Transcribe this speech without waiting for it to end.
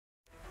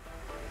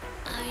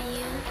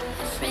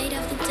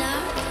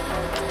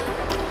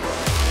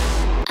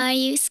Are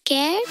you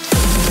scared?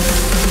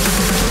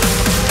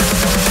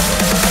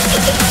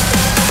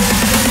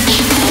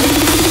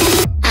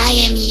 I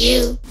am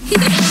you.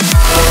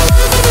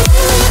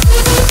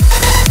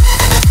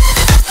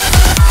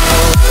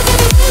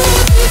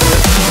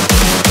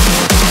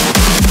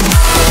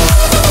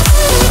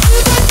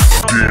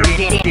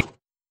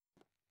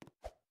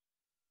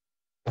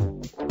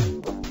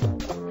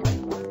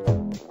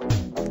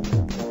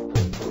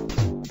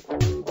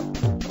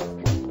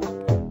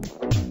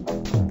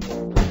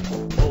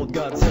 Old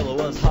Godzilla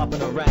was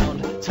hopping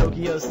around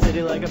Tokyo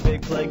City like a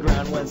big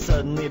playground when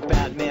suddenly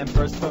Batman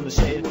burst from the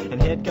shade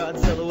and hit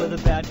Godzilla with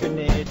a bat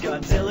grenade.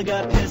 Godzilla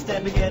got pissed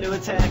and began to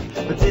attack,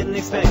 but didn't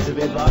expect to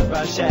be blocked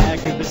by Shaq,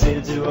 who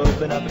proceeded to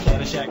open up a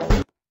can of Shaq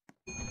fruit.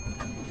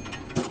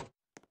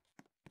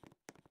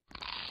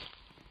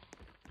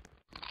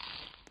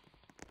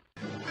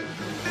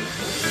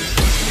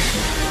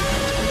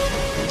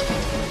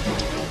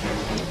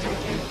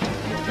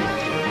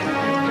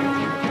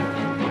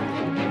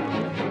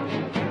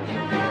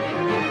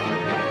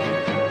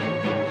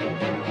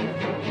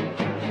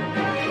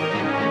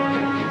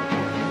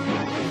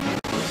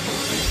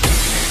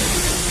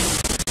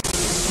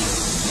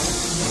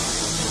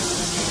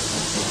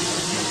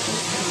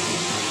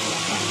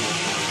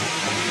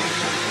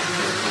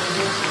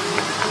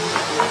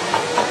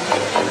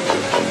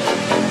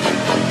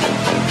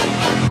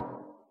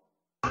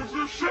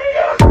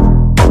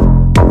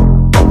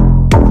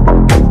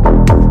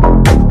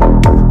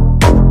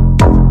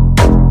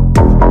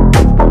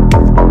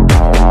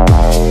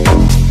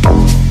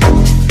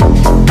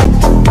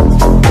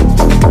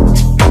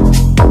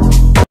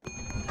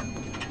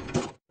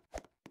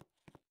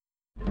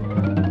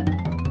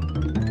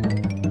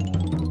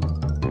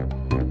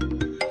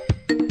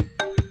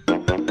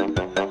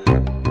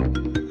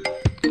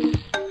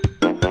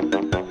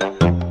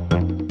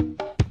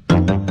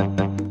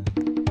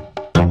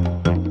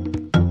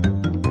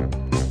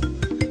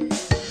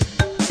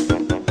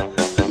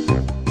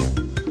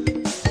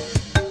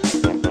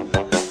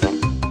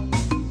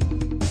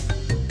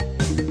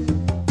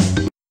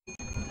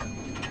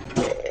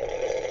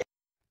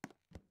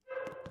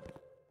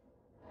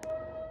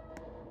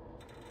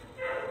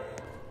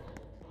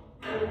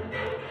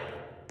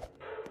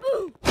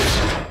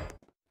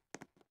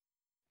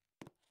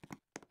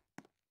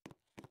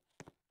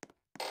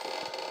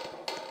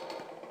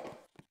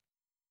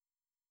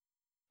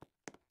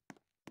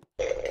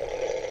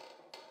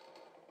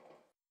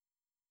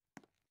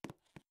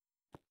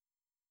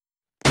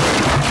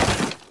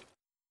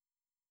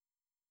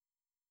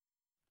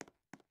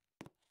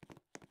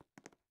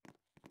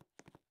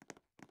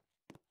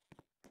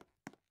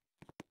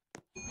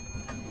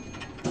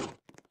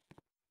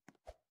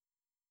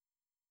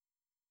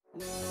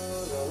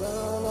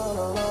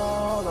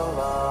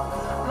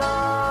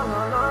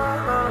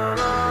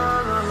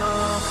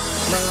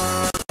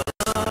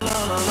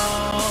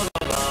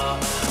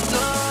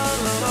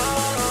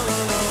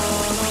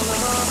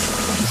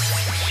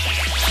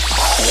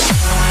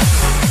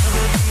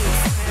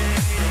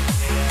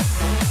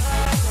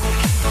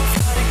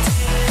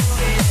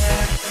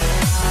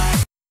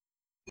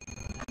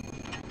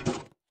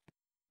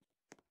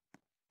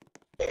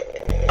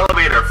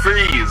 Elevator,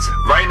 freeze!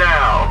 Right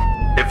now!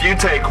 If you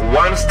take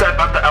one step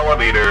up the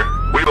elevator,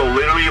 we will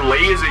literally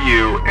laser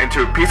you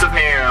into a piece of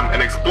ham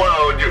and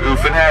explode your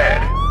oofing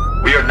head.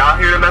 We are not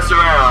here to mess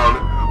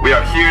around, we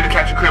are here to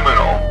catch a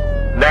criminal.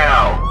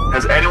 Now,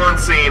 has anyone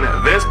seen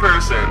this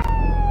person?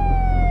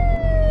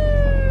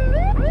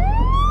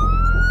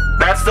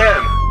 That's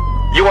them!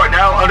 You are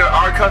now under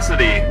our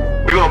custody.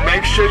 We will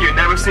make sure you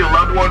never see a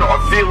loved one or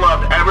feel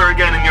loved ever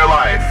again in your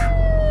life.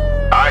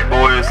 Alright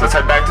boys, let's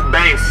head back to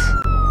base.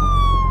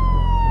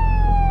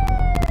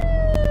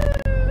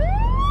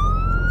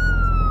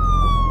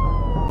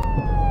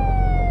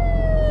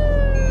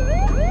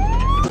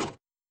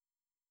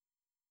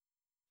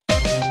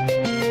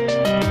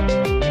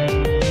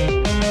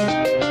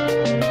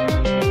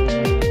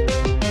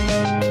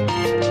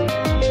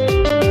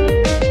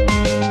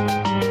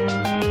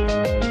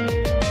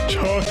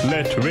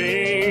 Chocolate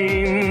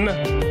rain.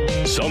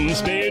 Some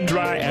stay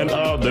dry and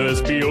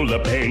others feel the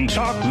pain.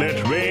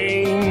 Chocolate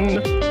rain.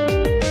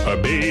 A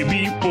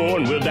baby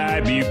born will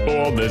die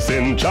before the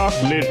sin.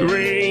 Chocolate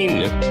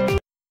rain.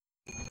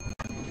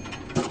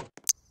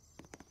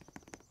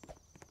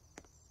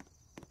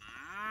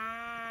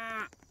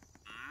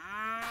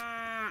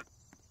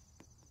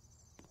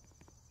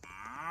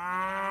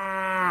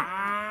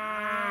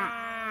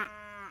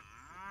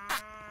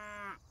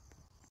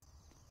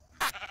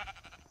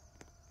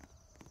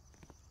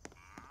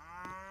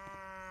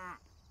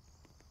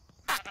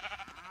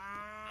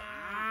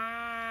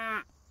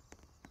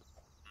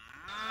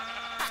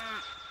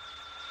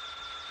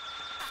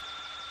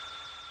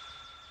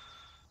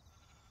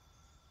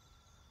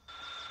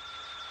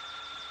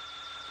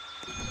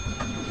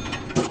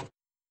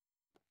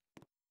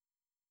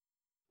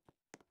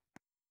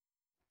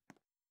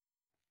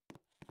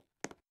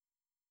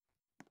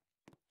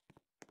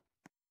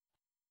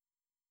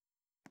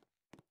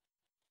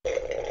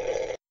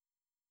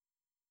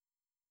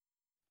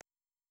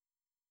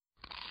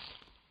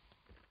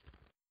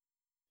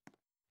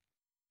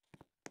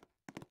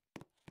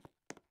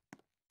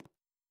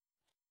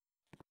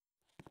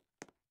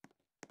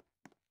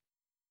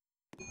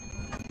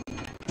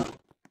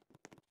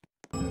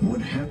 What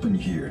happened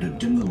here to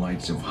dim the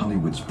lights of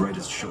Hollywood's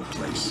brightest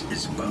showplace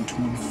is about to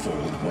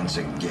unfold once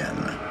again.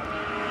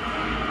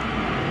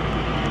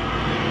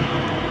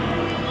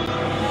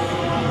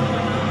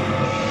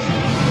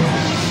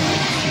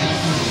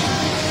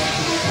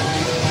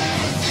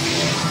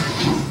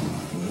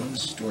 One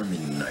stormy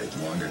night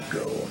long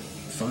ago,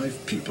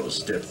 5 people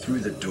stepped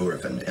through the door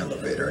of an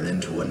elevator and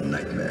into a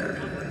nightmare.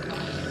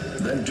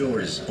 That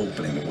door is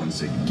opening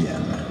once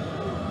again,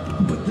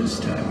 but this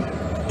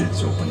time,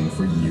 it's opening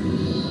for you.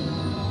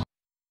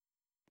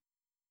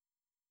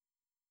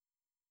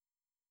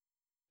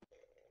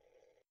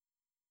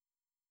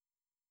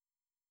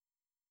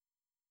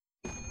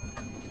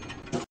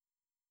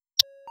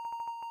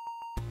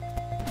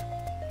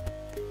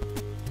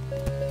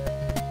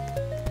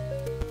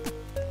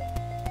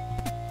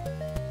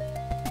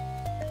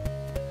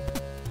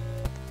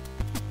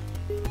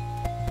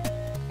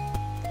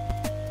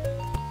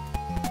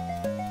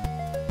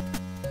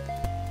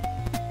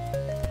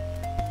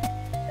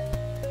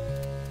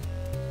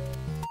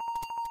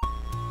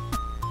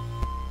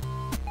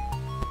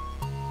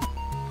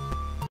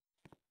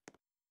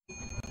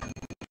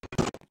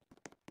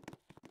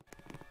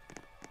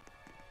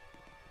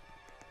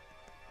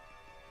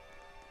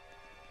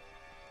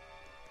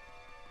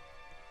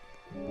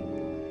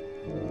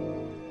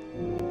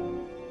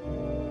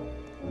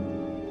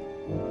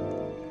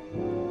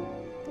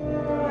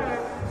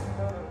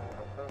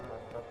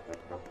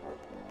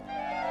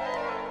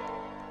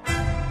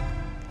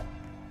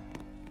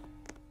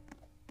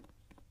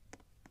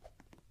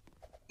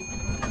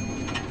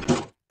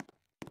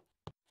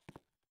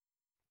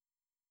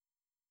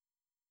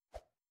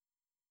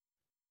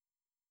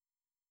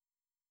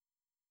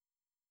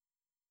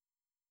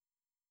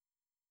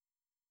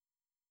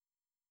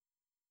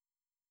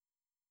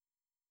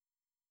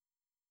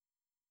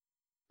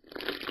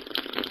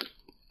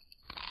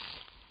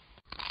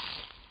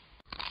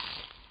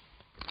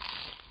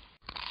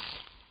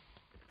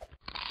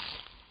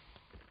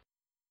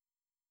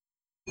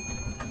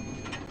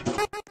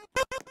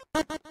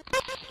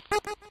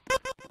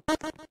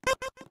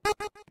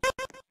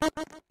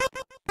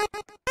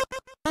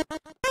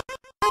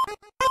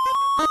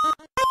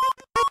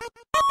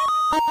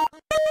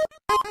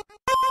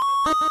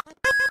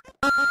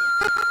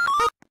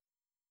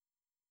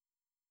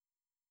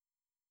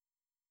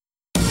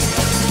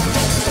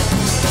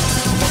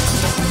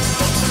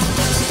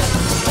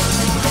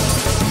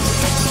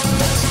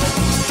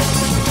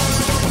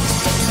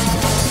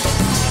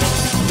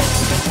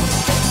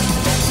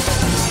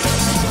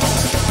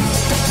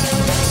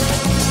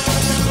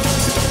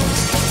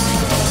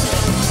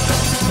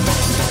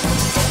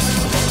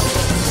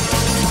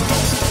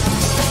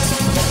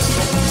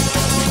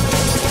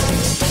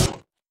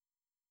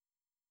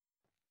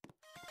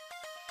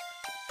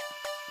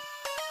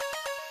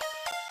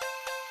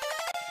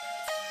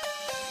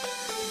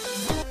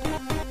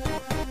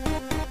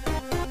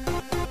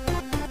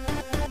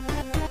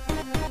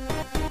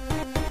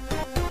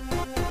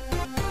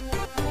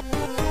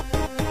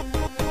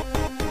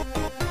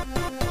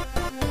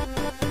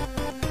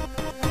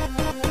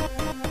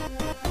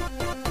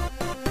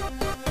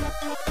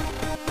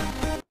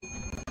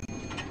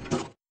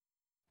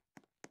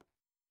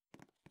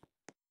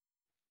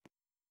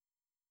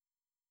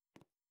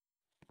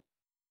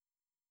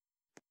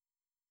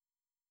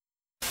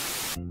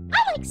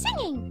 I like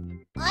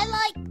singing. I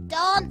like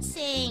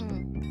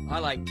dancing. I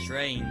like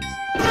trains.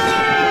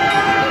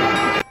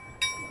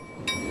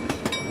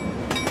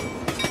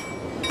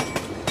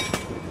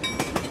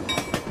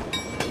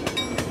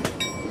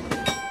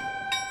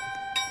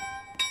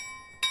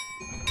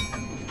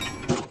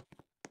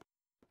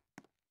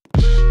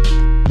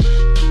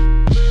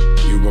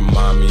 You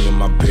remind me of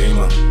my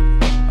Beamer.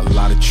 A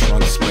lot of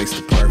trunk space,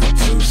 the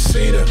perfect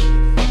two-seater.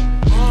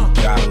 And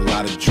you got a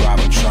lot of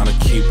driving trying to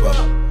keep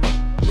up,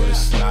 but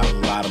it's not a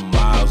lot of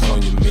miles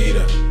on your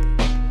meter.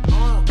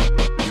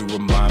 You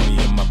remind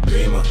me of my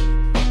Beamer.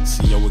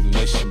 See your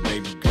ignition,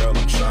 baby girl,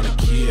 I'm trying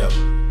to key up.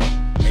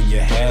 And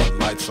your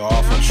headlights are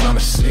off, I'm trying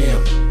to see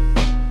them.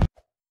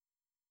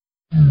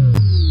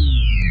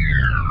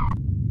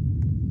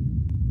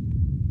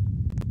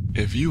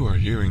 If you are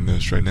hearing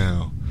this right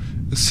now,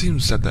 it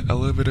seems that the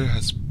elevator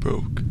has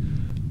broke.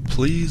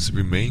 Please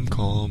remain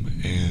calm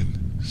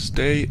and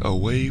stay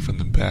away from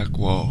the back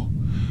wall.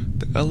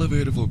 The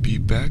elevator will be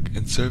back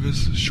in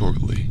service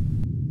shortly.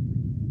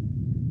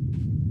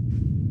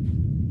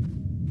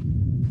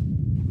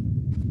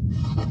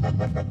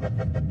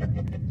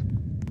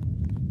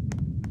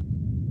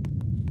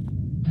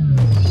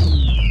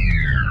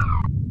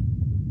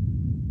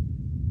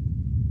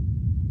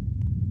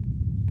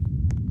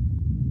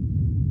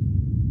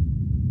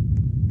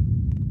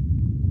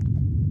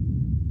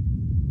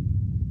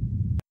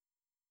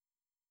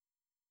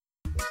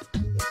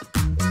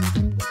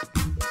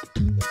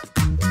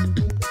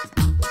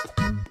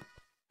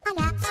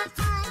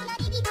 I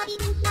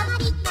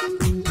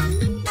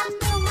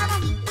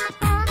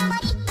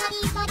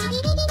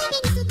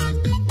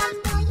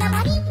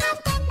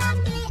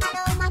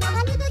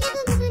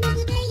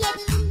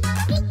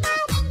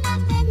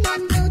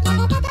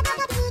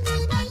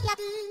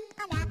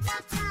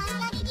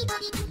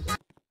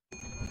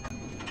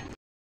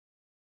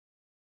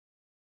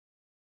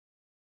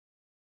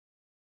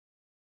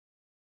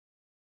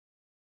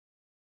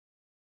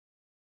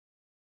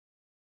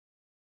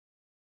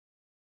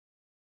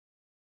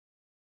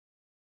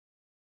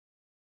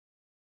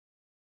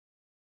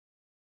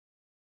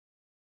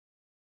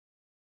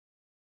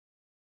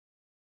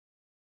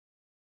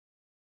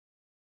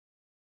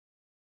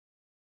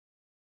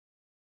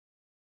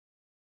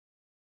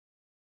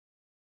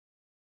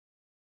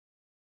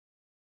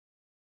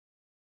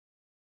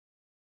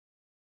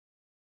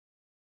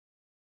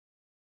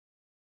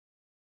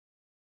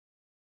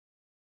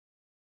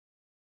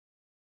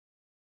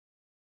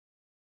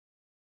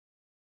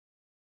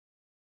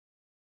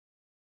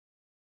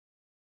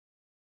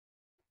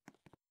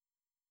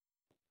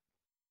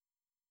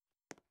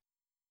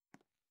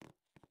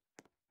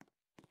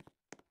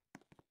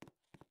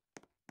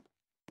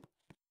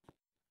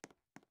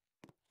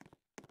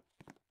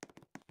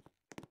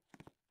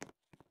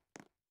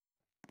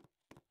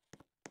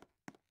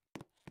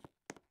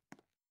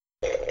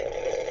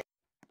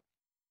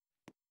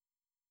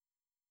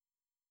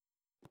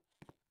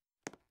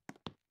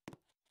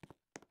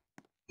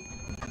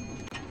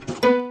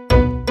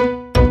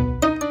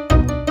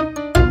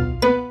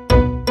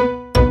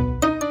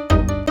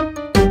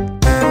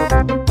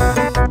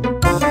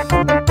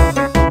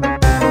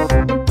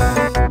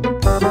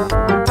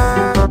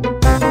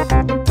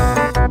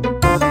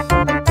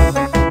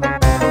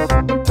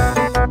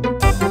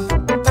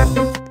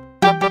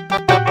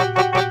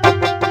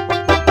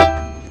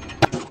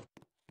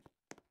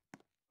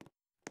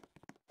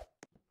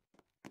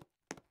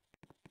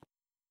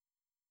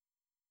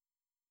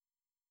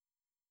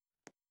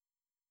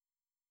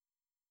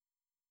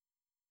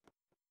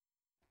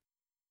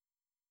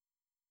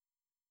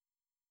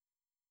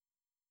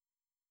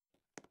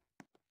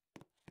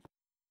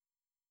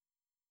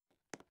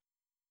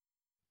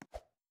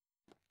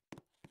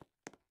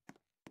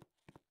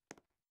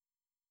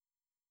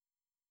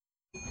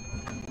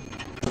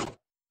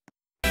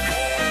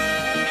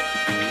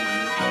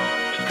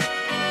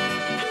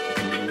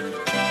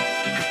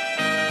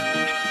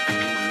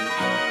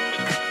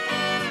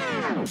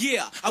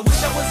Yeah, I wish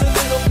I was a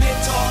little bit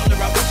taller.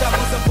 I wish I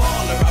was a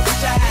baller. I wish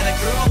I had a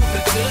girl who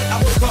could good,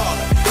 I would call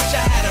her. Wish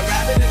I had a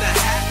rabbit in a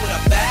hat with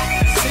a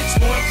bat,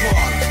 6 more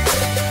claws.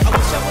 I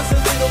wish I was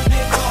a little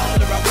bit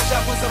taller. I wish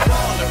I was a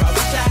baller. I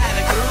wish I had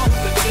a girl who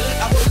could good,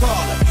 I would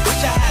call her. Wish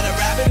I had a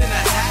rabbit in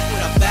a hat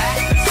with a bat,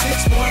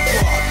 6 more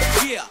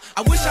claws. Yeah,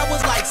 I wish I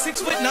was like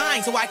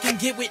 6'9" so I can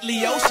get with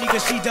Leoshi,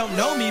 cause she don't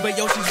know me, but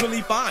yo, she's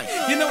really fine.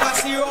 You know I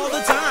see her all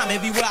the time,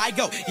 everywhere I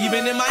go.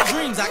 Even in my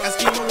dreams, I can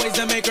scheme of ways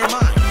to make her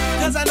mine.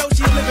 Cause I know she's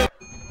living.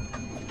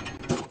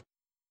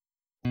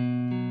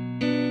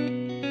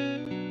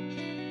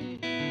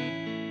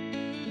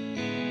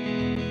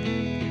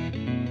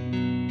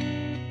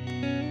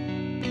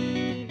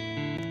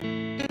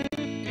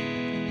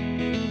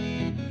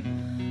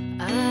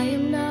 I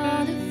am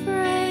not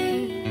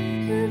afraid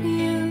of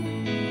you.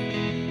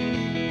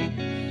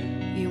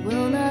 You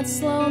will not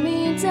slow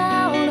me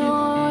down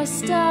or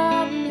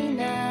stop me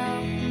now.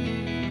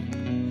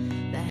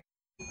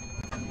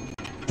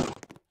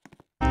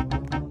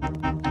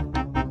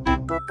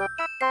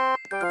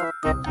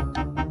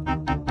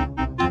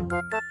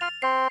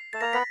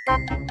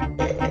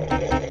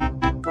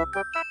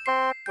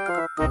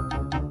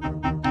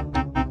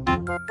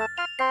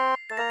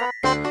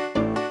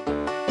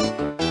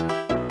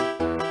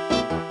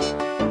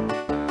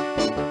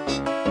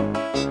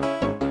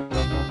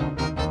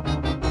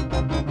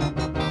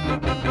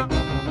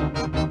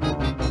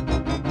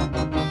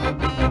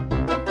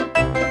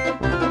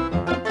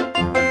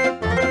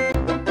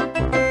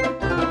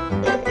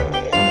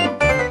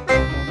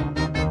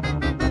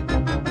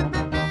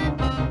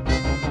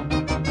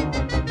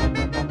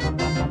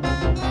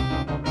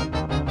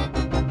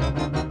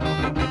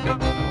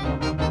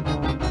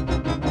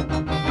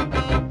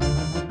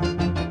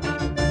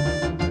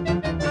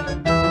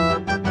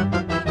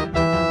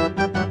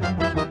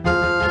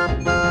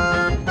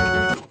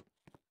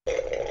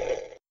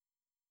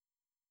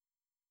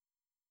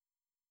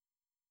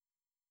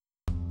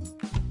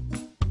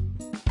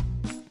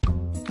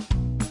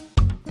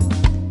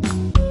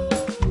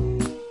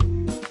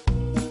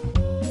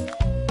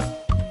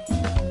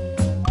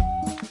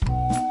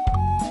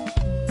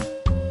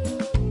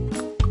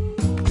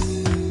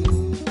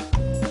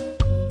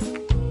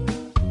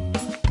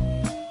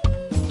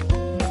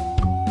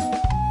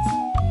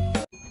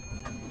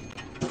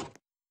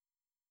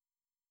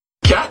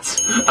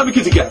 I'm a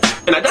kitty cat,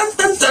 and I dance,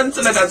 dance, dance,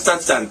 and I dance,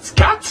 dance, dance.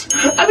 Cat,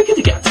 I'm a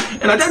kitty cat,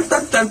 and I dance,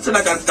 dance, dance, and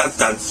I dance, dance,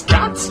 dance.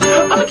 Cat,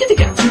 I'm a kitty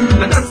cat,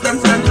 and I dance,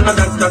 dance, dance, and I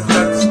dance, dance,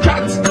 dance.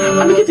 Cat,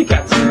 I'm a kitty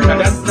cat, and I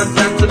dance, dance,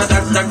 dance, and I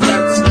dance, dance,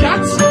 dance.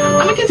 Cat,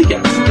 I'm a kitty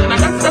cat, and I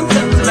dance, dance,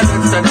 dance, and I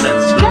dance, dance,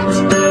 dance. Cat,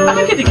 I'm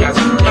a kitty cat,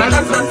 and I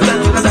dance, dance,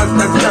 dance, and I dance,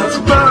 dance, dance.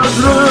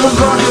 Bedroom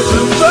rocket to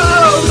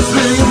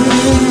bouncing,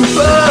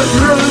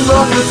 bedroom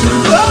rocket to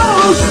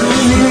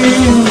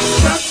bouncing.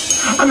 Cat,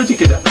 I'm a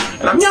kitty cat,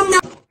 and I'm yum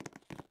yum.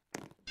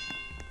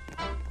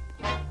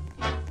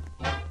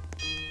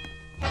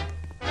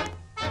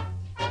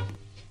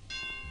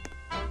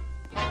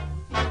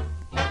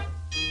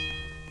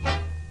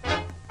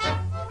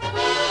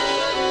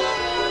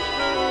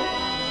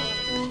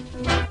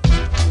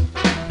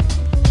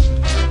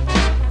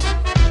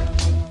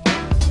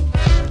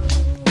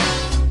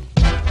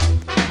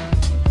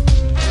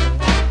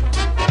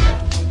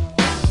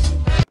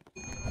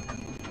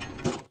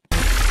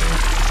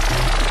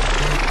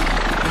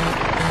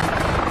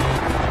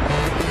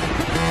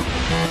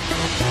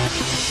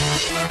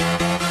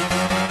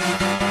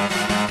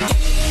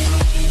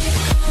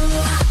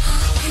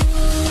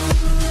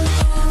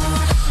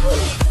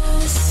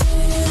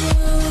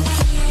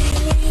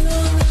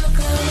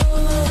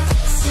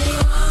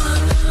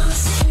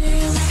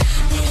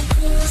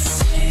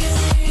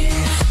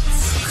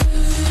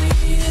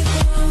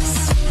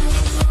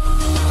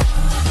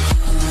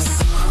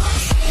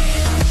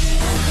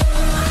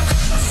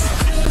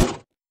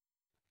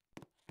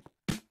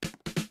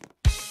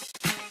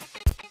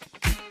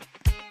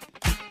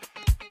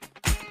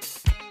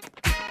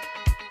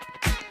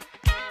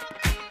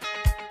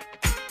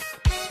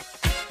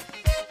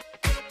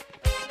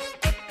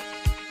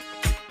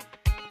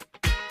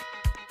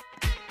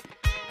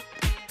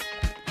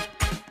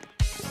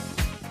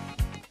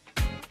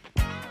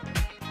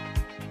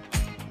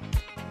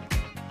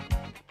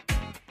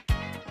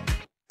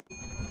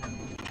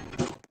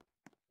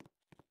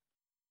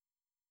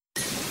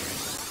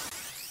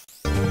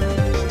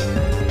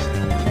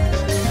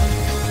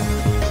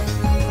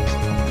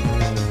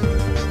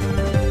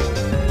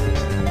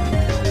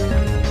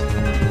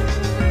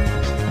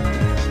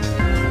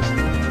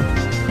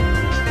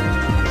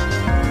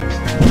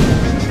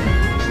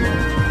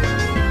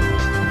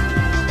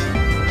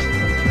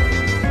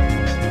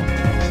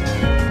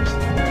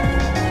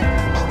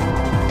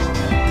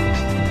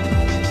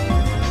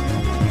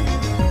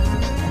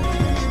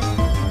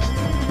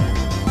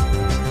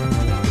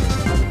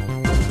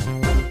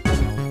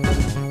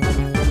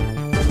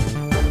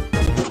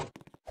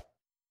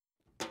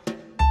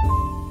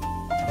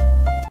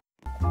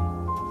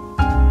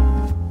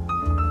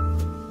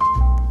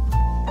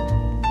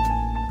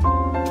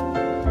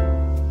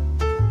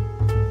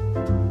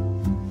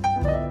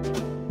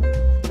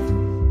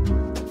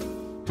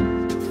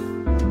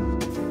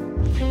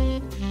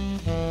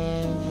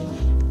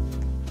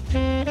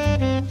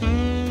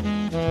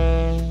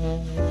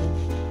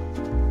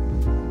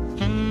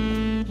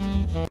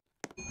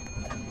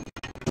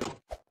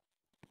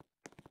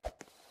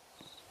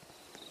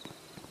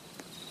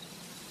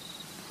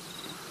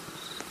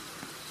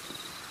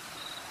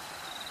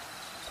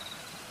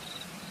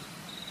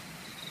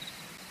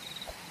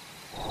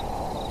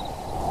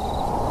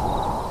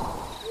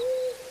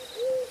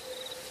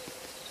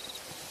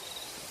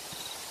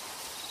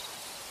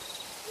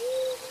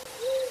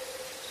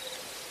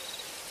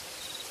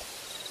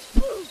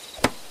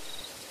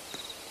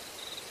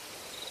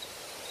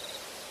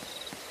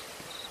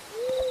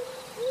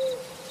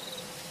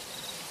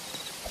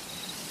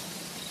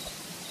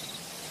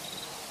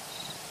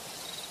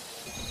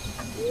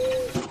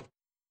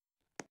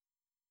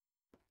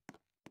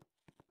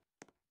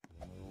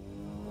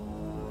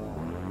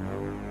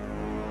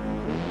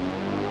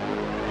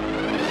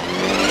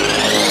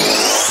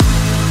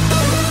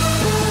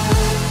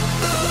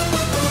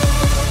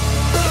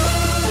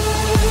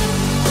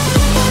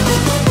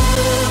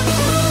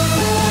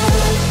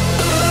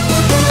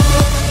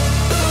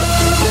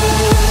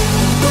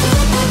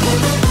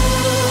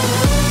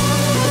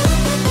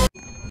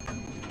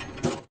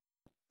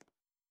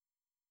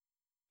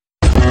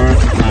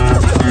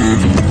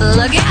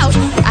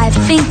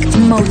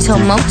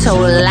 Moto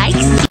likes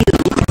you.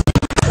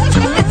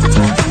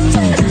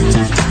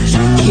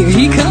 Here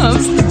he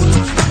comes.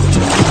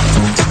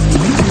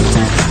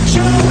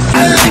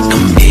 I like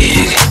 'em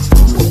big,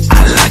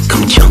 I like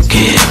 'em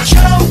chunky,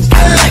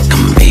 I like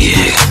 'em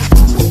big,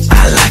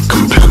 I like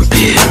 'em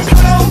plumpy,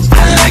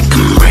 I like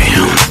 'em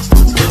round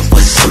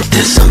with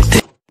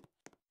something.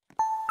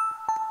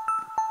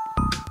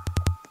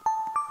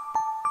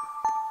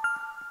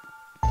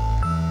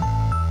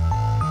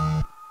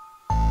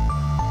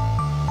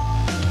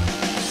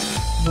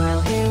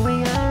 Well, here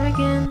we are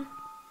again.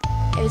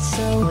 It's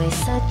always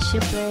such a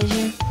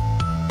pleasure.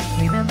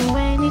 Remember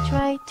when he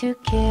tried to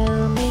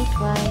kill me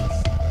twice?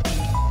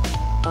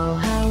 Oh,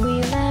 how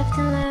we laughed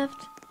and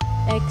laughed,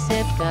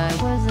 except I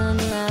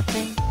wasn't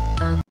laughing.